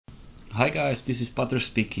Hi guys, this is Pater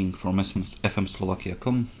speaking from FM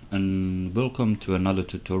Slovakia.com and welcome to another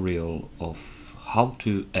tutorial of how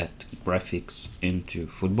to add graphics into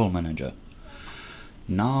Football Manager.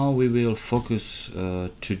 Now we will focus to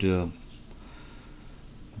the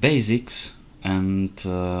basics, and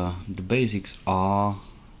the basics are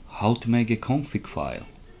how to make a config file.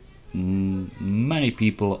 Many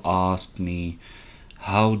people ask me,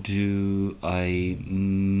 how do I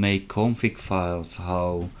make config files,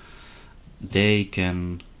 how they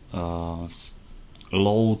can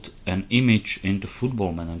load an image into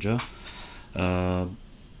Football Manager.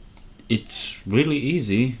 It's really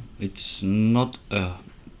easy, it's not a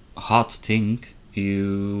hard thing,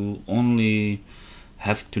 you only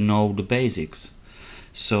have to know the basics.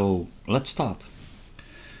 So let's start.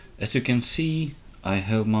 As you can see, I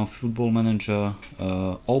have my Football Manager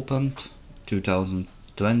opened,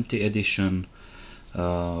 2020 edition,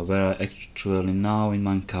 where I actually now in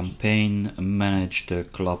my campaign manage the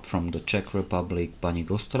club from the Czech Republic, Baník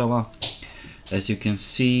Ostrava. As you can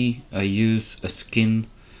see, I use a skin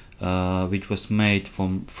which was made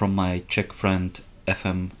from my Czech friend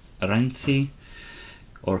FM Renzi,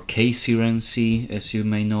 or Casey Renzi as you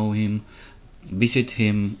may know him. Visit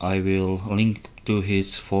him, I will link to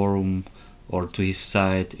his forum or to his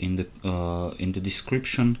site in the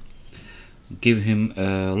description. Give him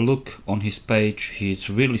a look on his page. He's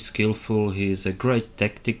really skillful, he's a great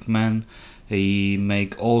tactic man. He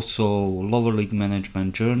make also lower league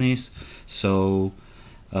management journeys, so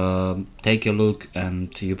take a look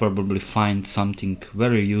and you probably find something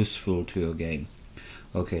very useful to your game.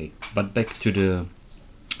 Okay, but back to the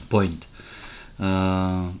point.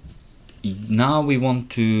 Now we want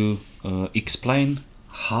to explain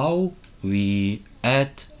how we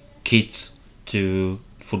add kits to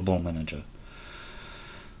Football Manager.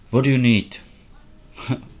 What do you need?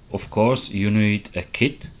 Of course you need a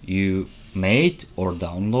kit you made or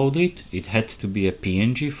downloaded. It had to be a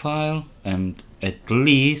PNG file and at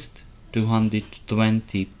least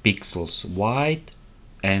 220 pixels wide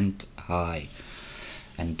and high.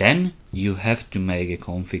 And then you have to make a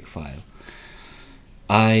config file.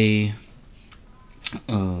 I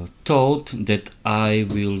thought that I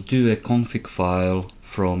will do a config file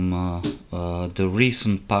from the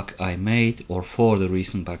recent pack I made, or for the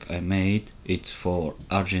recent pack I made. It's for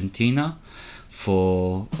Argentina,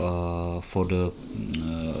 for the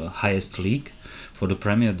highest league, for the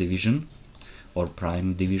Premier Division or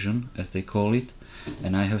Prime Division as they call it,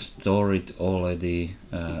 and I have stored it already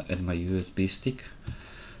at my USB stick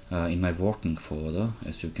in my working folder.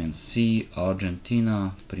 As you can see,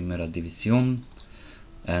 Argentina Primera División,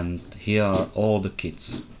 and here are all the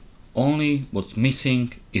kits. Only what's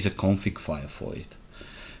missing is a config file for it,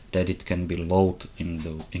 that it can be loaded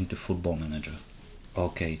into Football Manager.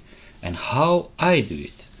 Okay, and how I do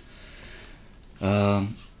it?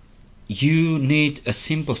 You need a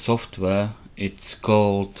simple software. It's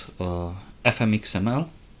called FMXML.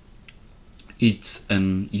 It's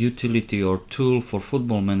an utility or tool for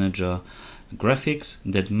Football Manager graphics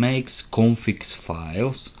that makes configs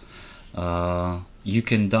files. You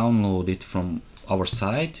can download it from our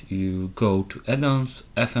site. You go to add-ons,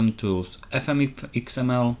 FM tools,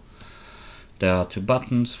 FMXML. There are two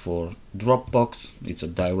buttons for Dropbox, it's a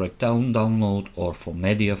direct download, or for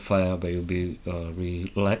Mediafire, where you'll be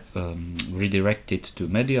redirected to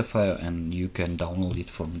Mediafire and you can download it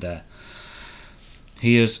from there.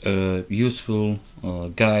 Here's a useful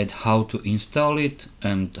guide how to install it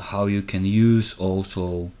and how you can use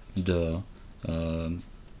also the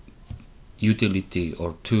utility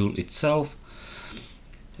or tool itself.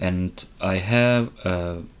 And I have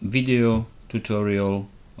a video tutorial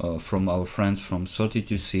from our friends from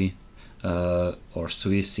 32C or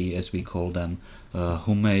Suisi as we call them,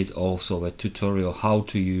 who made also a tutorial how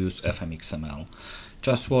to use FMXML.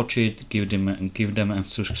 Just watch it, give them and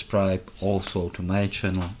subscribe also to my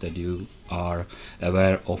channel, that you are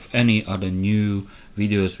aware of any other new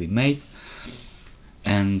videos we made.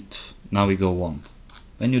 And now we go on.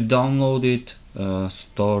 When you download it,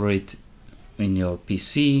 store it in your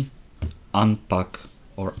PC, unpack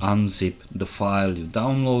or unzip the file you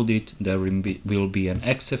downloaded. There will be an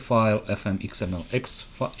exe file, FMXML exe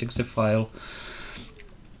file.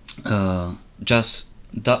 Just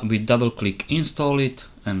with double click install it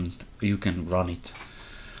and you can run it.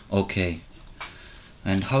 Okay,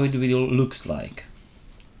 and how it will looks like.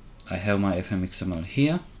 I have my FMXML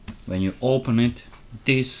here. When you open it,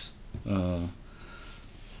 this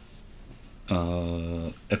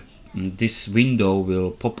this window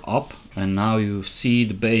will pop up, and now you see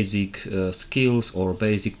the basic skills or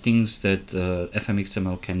basic things that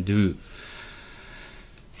FMXML can do.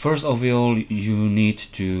 First of all, you need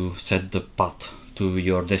to set the path to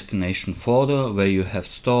your destination folder where you have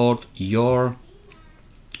stored your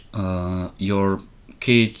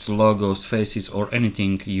kids, logos, faces, or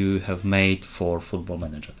anything you have made for Football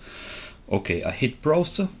Manager. Okay, I hit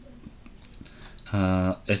browser.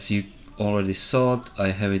 As you already saw it, I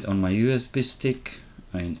have it on my USB stick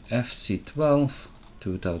in FC12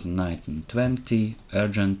 2019-20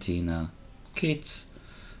 Argentina Kids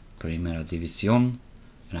Primera División,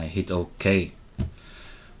 and I hit OK.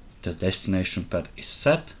 The destination path is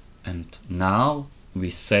set, and now we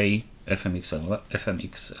say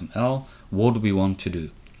fmxml what we want to do.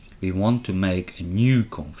 We want to make a new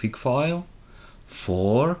config file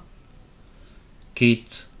for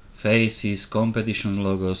kids, faces, competition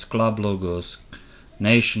logos, club logos,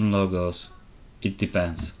 nation logos. It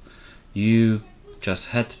depends. You just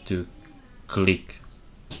had to click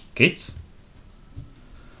kids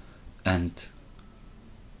and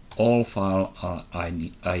all file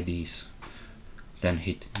IDs, then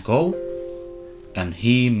hit go, and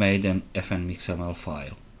he made an fmxml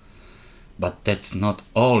file. But that's not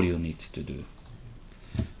all you need to do.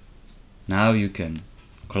 Now you can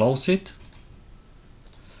close it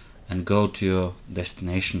and go to your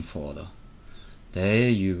destination folder. There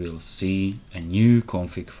you will see a new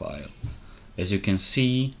config file. As you can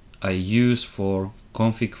see, I use for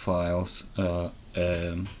config files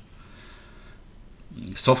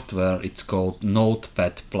software. It's called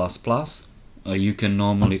Notepad++. You can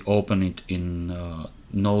normally open it in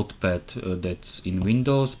Notepad that's in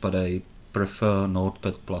Windows, but I prefer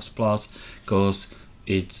Notepad++ because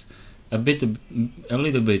it's a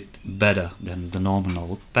little bit better than the normal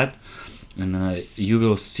Notepad, and you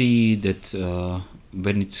will see that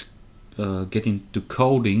when it's getting to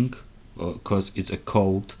coding, because it's a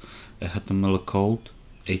code, a HTML code,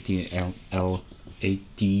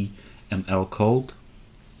 HTML code,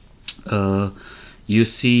 you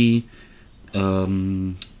see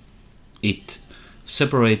it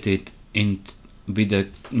separated with a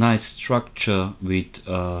nice structure with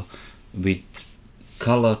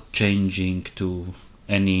color changing to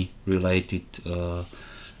any related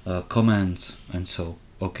commands and so.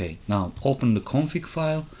 Okay, now open the config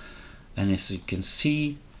file, and as you can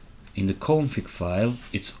see in the config file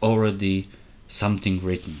it's already something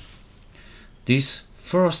written. This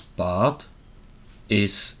first part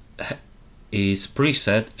is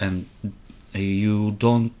preset, and you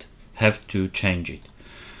don't have to change it.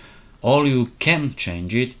 All you can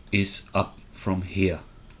change it is up from here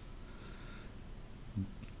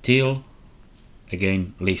till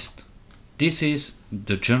again list. This is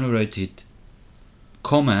the generated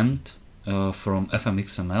comment from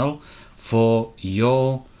fmxml for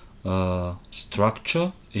your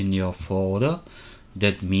structure in your folder.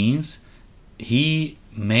 That means he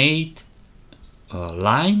made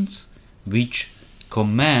lines which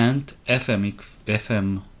command FM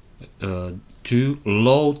to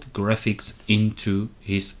load graphics into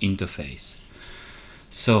his interface.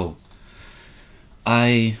 So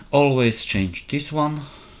I always change this one.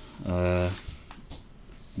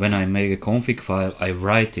 When I make a config file I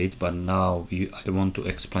write it, but now I want to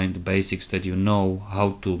explain the basics that you know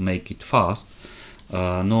how to make it fast.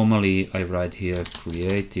 Normally I write here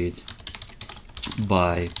created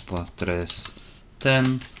by Patres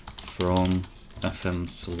 10 from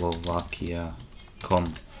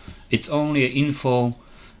fmslovakia.com. It's only an info.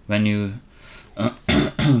 When you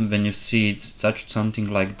when you see something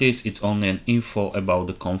like this, it's only an info about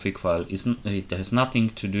the config file. It has nothing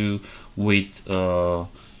to do with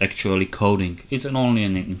actually coding. It's only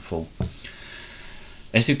an info.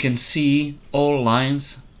 As you can see, all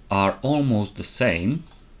lines are almost the same,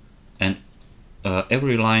 and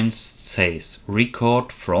every line says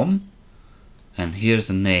record from, and here's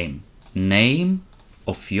a name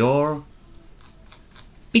of your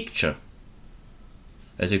picture.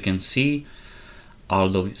 As you can see,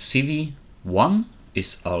 Aldo CV1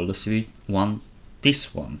 is Aldo CV1,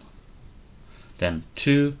 this one. Then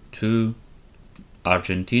 2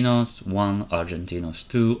 Argentinos 1, Argentinos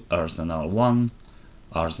 2, Arsenal 1,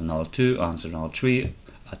 Arsenal 2, Arsenal 3,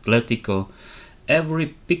 Atletico.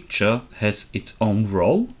 Every picture has its own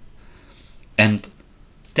row, and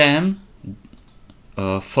then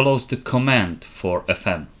follows the command for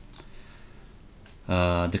FM.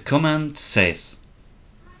 The command says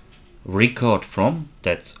record from,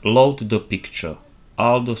 that's load the picture,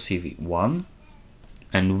 Aldo CV1,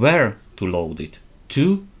 and where to load it?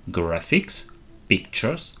 To graphics,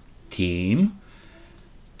 pictures, team.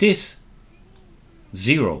 This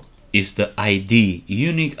 0 is the ID,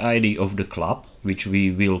 unique ID of the club, which we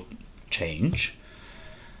will change,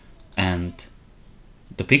 and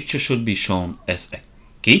the picture should be shown as a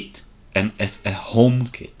kit and as a home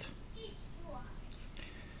kit.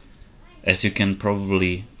 As you can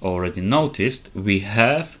probably already noticed, we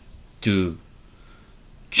have to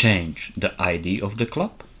change the ID of the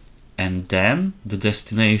club and then the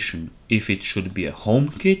destination, if it should be a home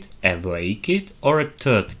kit, away kit or a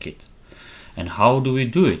third kit. And how do we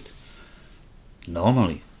do it?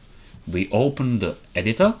 Normally we open the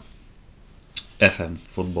editor, FM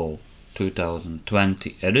Football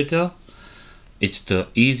 2020 editor. It's the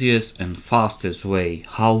easiest and fastest way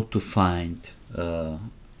how to find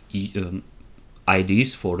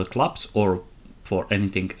IDs for the clubs or for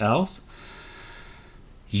anything else.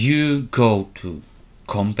 You go to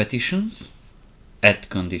competitions, add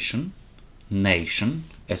condition, nation.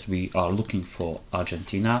 As we are looking for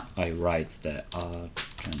Argentina, I write the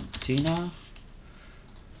Argentina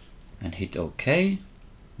and hit OK.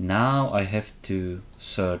 Now I have to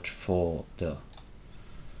search for the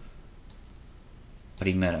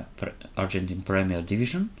Argentine Premier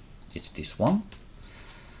Division. It's this one.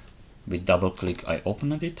 With double click I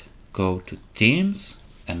opened it, go to teams,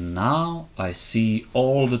 and now I see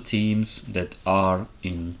all the teams that are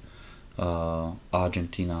in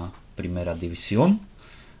Argentina Primera División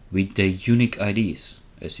with the unique IDs,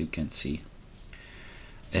 as you can see.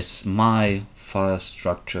 As my file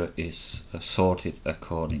structure is sorted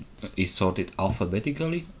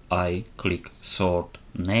alphabetically, I click sort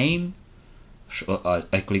name.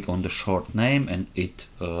 I click on the short name and it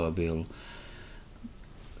will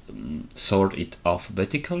sort it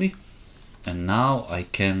alphabetically. And now I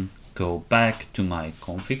can go back to my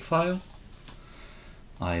config file.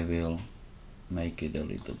 I will make it a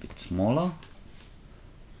little bit smaller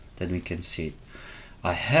that we can see it.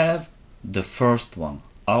 I have the first one,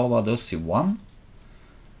 Alvadossi 1,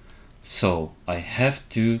 so I have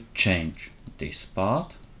to change this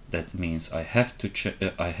part. That means I have to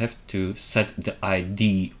set the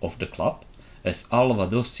ID of the club. As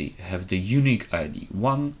Alvadossi have the unique ID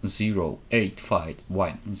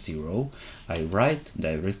 108510, I write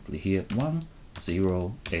directly here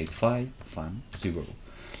 108510.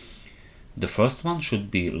 The first one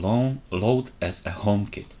should be load as a home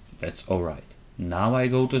kit. That's alright. Now I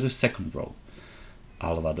go to the second row.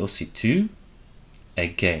 Alvadossi 2,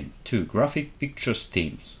 again 2 graphic pictures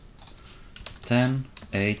themes.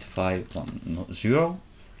 108510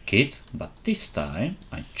 kit, but this time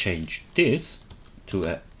I changed this to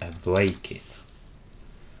a away kit.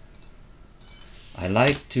 I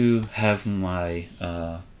like to have my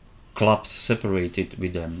clubs separated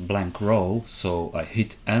with a blank row, so I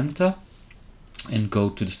hit enter and go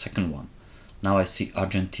to the second one. Now I see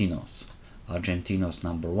Argentinos. Argentinos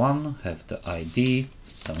number 1 have the ID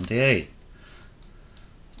 78.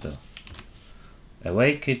 The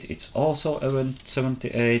away kit it's also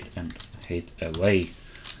 78 and hit away.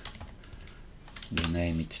 We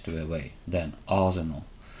name it to away. Then Arsenal.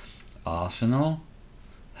 Arsenal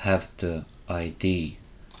have the ID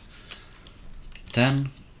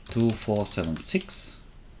 102476.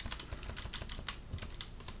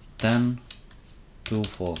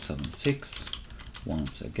 102476.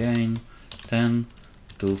 Once again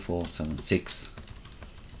 102476.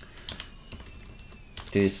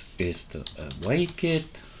 This is the away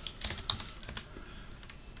kit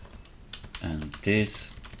and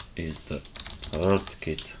this is the third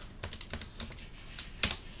kit.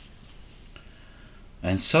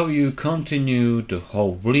 And so you continue the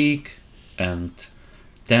whole league, and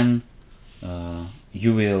then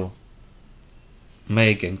you will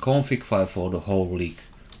make a config file for the whole league.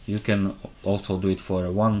 You can also do it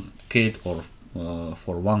for one kit or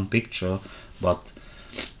for one picture, but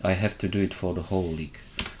I have to do it for the whole league.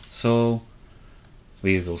 So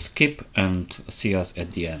we will skip and see us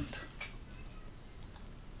at the end.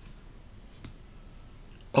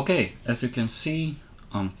 Okay, as you can see,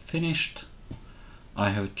 I'm finished.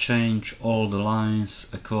 I have changed all the lines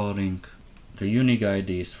according the unique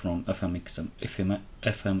IDs from FMXML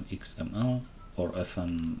or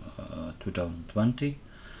FM 2020.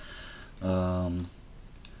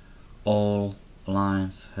 All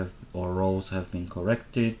lines have or rows have been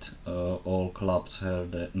corrected. All clubs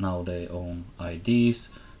have now their own IDs.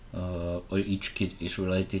 Each kit is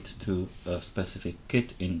related to a specific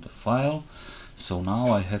kit in the file. So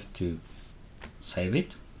now I have to save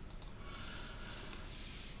it.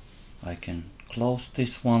 I can close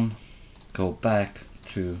this one, go back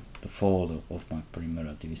to the folder of my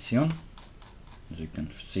Primera División. As you can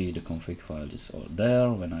see, the config file is all there.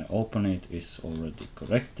 When I open it, it's already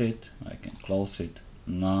corrected. I can close it.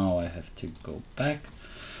 Now I have to go back.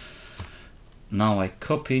 Now I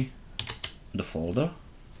copy the folder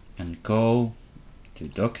and go to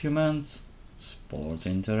Documents, Sports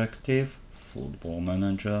Interactive, Football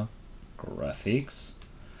Manager, graphics,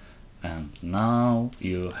 and now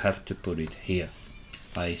you have to put it here.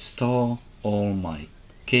 I store all my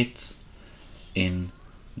kits in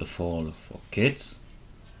the folder for kits.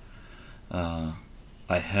 I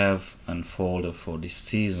have a folder for this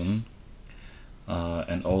season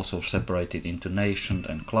and also separated into nations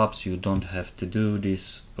and clubs. You don't have to do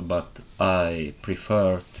this, but I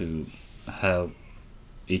prefer to have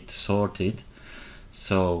it sorted.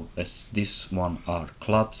 So as this one are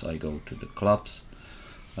clubs, I go to the clubs,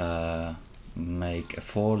 make a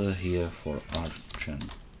folder here for Argentina,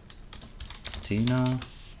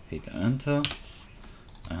 hit enter,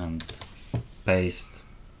 and paste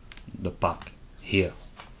the pack here.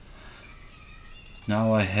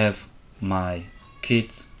 Now I have my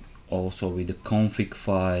kit also with the config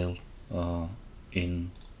file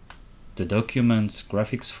in the documents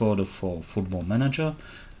graphics folder for Football Manager,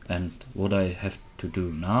 and what I have to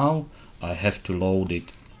do now, I have to load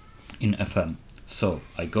it in FM. So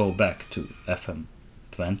I go back to FM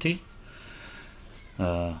 20.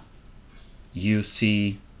 You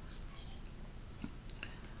see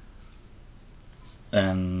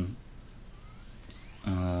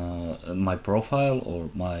my profile or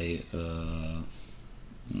my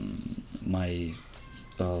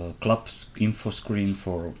club's info screen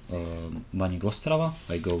for Baník Ostrava.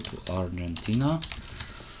 I go to Argentina,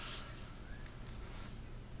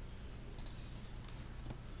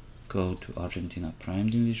 go to Argentina Prime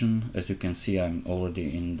Division. As you can see, I'm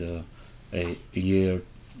already in the year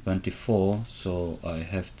 24, so I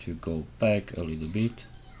have to go back a little bit.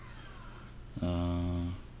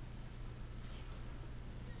 I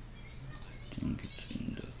think it's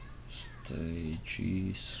in the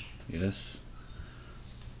stages, yes,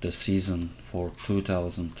 the season for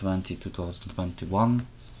 2020-2021.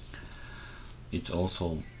 It's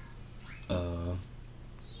also a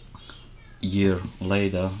year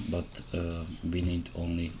later, but we need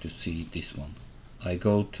only to see this one. I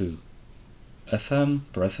go to FM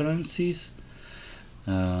preferences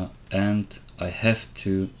and I have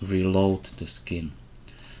to reload the skin.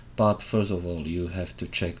 But first of all, you have to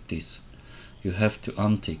check this. You have to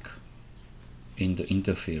untick in the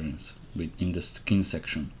interference in the skin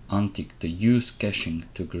section, untick the use caching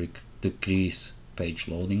to decrease page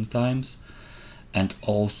loading times, and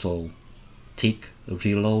also tick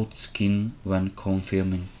reload skin when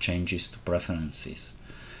confirming changes to preferences.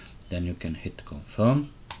 Then you can hit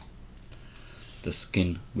confirm. The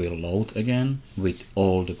skin will load again with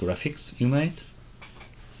all the graphics you made.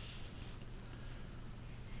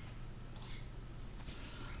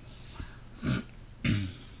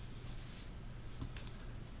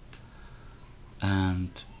 And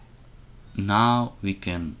now we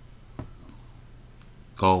can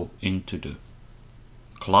go into the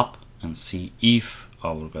club and see if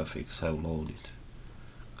our graphics have loaded.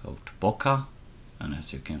 Go to Boca, and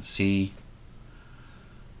as you can see,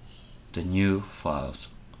 the new files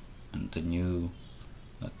and the new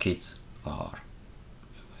kits are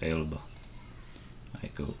available. I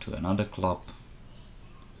go to another club,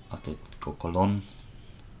 Atletico Colón,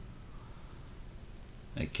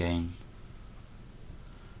 again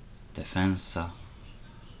Defensa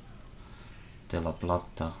de la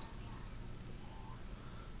Plata.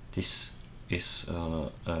 This is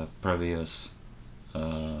a previous.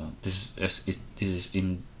 This is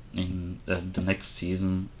in the next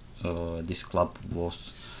season. This club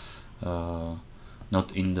was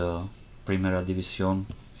not in the Primera División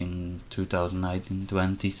in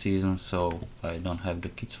 2019-20 season, so I don't have the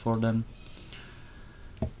kits for them.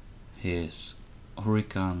 Here's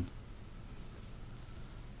Hurricane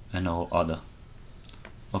and all other.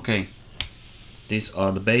 Okay, these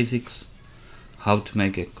are the basics. How to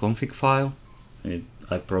make a config file.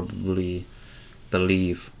 I probably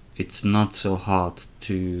believe it's not so hard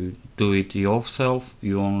to do it yourself.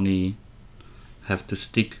 You only have to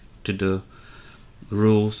stick to the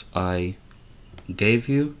rules I gave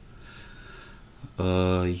you.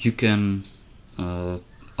 You can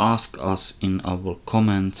ask us in our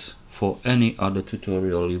comments for any other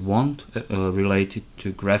tutorial you want related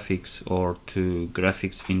to graphics or to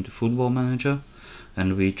graphics in the Football Manager,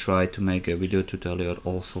 and we try to make a video tutorial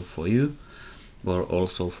also for you or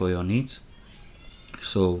also for your needs.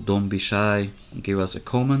 So don't be shy, give us a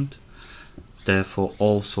comment. Therefore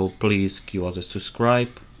also please give us a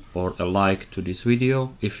subscribe or a like to this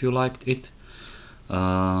video if you liked it.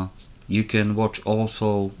 You can watch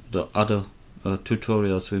also the other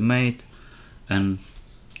tutorials we made, and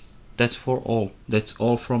that's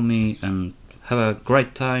all from me, and have a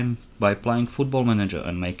great time by playing Football Manager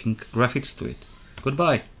and making graphics to it.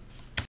 Goodbye.